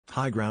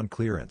High ground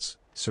clearance,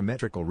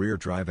 symmetrical rear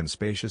drive and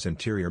spacious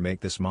interior make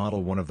this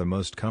model one of the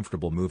most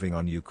comfortable moving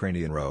on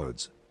Ukrainian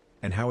roads.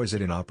 And how is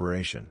it in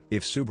operation?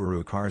 If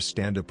Subaru cars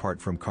stand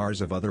apart from cars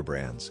of other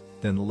brands,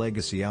 then the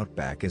Legacy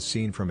Outback is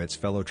seen from its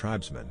fellow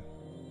tribesmen.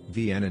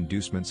 VN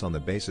inducements on the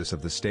basis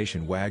of the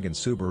station wagon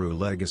Subaru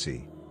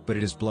Legacy, but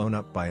it is blown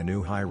up by a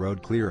new high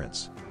road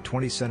clearance,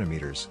 20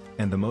 centimeters,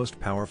 and the most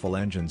powerful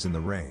engines in the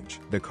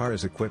range. The car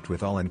is equipped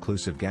with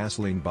all-inclusive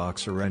gasoline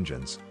boxer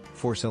engines,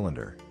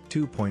 4-cylinder,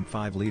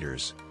 2.5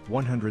 liters,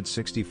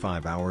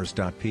 165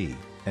 hours.p,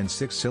 and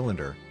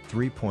 6-cylinder,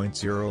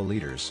 3.0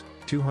 liters,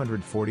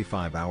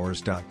 245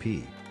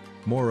 hours.p.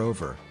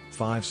 Moreover,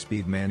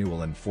 5-speed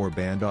manual and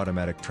 4-band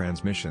automatic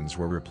transmissions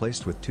were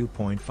replaced with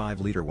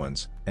 2.5-liter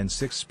ones, and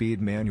 6-speed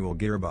manual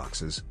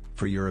gearboxes,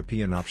 for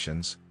European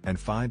options, and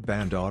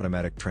 5-band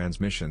automatic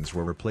transmissions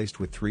were replaced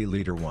with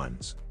 3-liter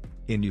ones.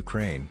 In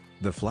Ukraine,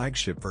 the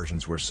flagship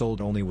versions were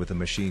sold only with a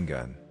machine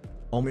gun.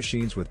 All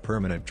machines with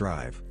permanent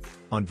drive.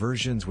 On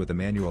versions with a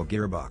manual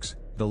gearbox,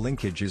 the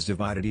linkage is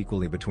divided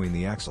equally between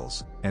the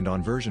axles, and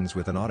on versions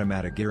with an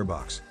automatic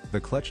gearbox, the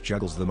clutch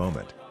juggles the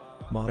moment.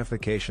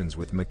 Modifications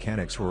with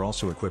mechanics were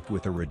also equipped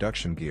with a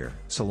reduction gear.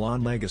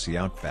 Salon Legacy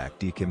Outback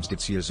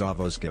Dekimstitsia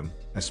Zavoskim,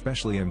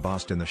 especially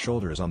embossed in the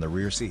shoulders on the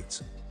rear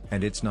seats.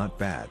 And it's not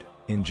bad.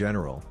 In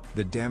general,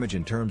 the damage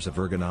in terms of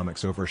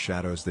ergonomics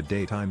overshadows the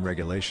daytime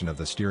regulation of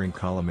the steering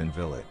column in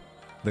Villet.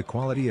 The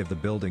quality of the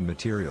building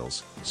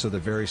materials, so the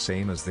very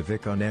same as the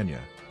Vic Onenya,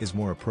 is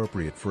more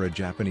appropriate for a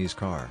Japanese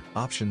car.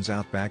 Options: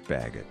 Outback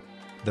Baggett.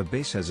 The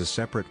base has a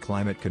separate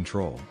climate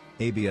control,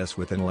 ABS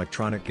with an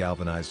electronic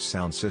galvanized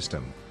sound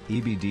system,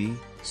 EBD,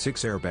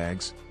 6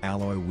 airbags,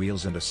 alloy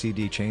wheels and a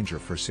CD changer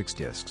for 6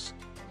 discs.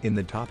 In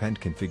the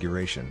top-end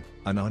configuration,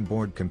 an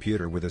onboard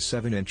computer with a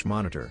 7-inch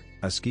monitor,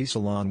 a ski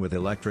salon with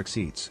electric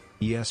seats,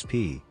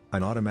 ESP,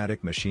 an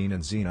automatic machine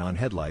and xenon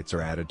headlights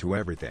are added to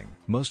everything.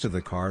 Most of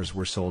the cars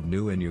were sold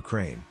new in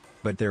Ukraine,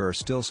 but there are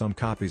still some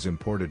copies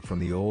imported from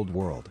the old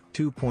world.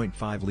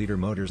 2.5-liter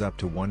motors up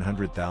to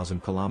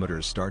 100,000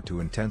 kilometers start to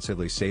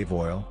intensively save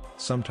oil,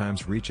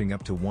 sometimes reaching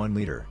up to 1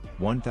 liter,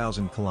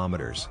 1,000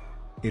 kilometers.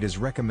 It is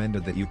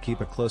recommended that you keep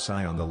a close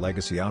eye on the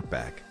Legacy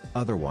Outback,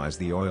 otherwise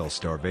the oil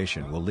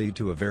starvation will lead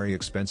to a very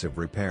expensive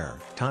repair.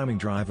 Timing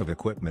drive of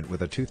equipment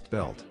with a toothed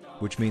belt,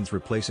 which means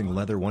replacing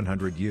leather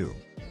 100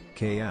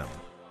 U.km.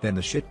 Then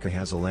the Shitka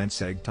has a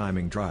Lanseg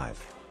timing drive.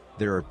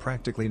 There are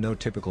practically no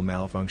typical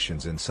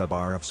malfunctions in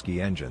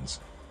Subarovsky engines,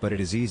 but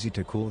it is easy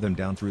to cool them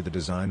down through the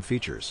design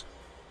features.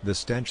 The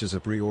stench is a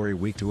priori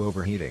weak to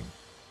overheating.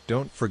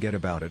 Don't forget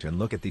about it and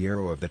look at the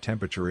arrow of the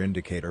temperature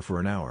indicator for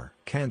an hour.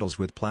 Candles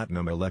with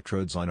platinum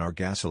electrodes on our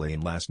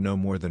gasoline last no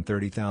more than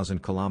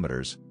 30,000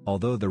 kilometers,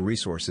 although the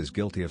resource is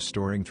guilty of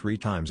storing 3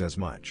 times as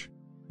much.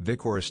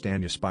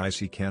 Vikoristanya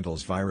spicy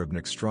candles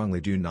Vyrobnik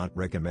strongly do not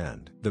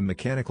recommend. The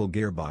mechanical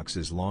gearbox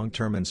is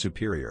long-term and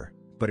superior,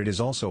 but it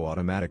is also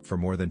automatic for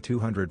more than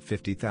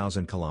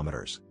 250,000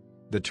 kilometers.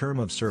 The term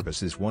of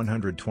service is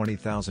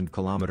 120,000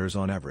 kilometers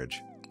on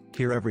average.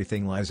 Here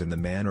everything lies in the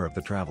manner of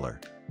the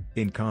traveler.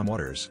 In calm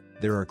waters,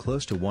 there are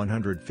close to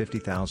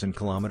 150,000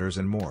 kilometers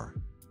and more.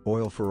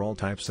 Oil for all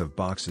types of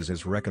boxes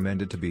is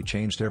recommended to be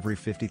changed every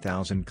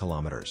 50,000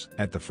 kilometers.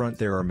 At the front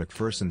there are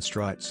McPherson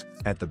struts,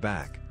 at the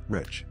back,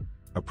 Rich.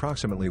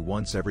 Approximately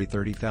once every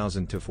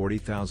 30,000 to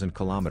 40,000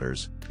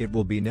 kilometers, it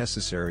will be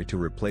necessary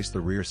to replace the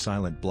rear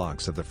silent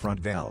blocks of the front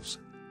valves.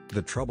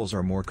 The troubles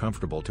are more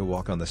comfortable to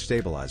walk on the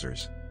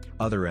stabilizers.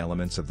 Other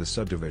elements of the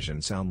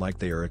subdivision sound like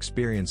they are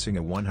experiencing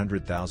a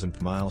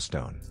 100,000th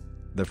milestone.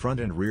 The front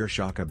and rear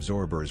shock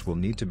absorbers will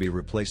need to be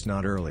replaced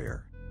not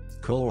earlier.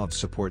 Kolov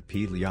support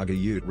Pedlyaga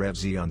Ute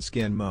Revzi on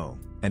Skin Mo,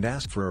 and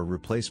ask for a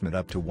replacement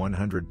up to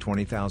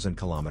 120,000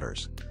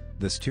 kilometers.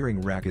 The steering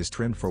rack is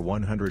trimmed for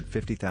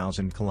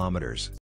 150,000 kilometers.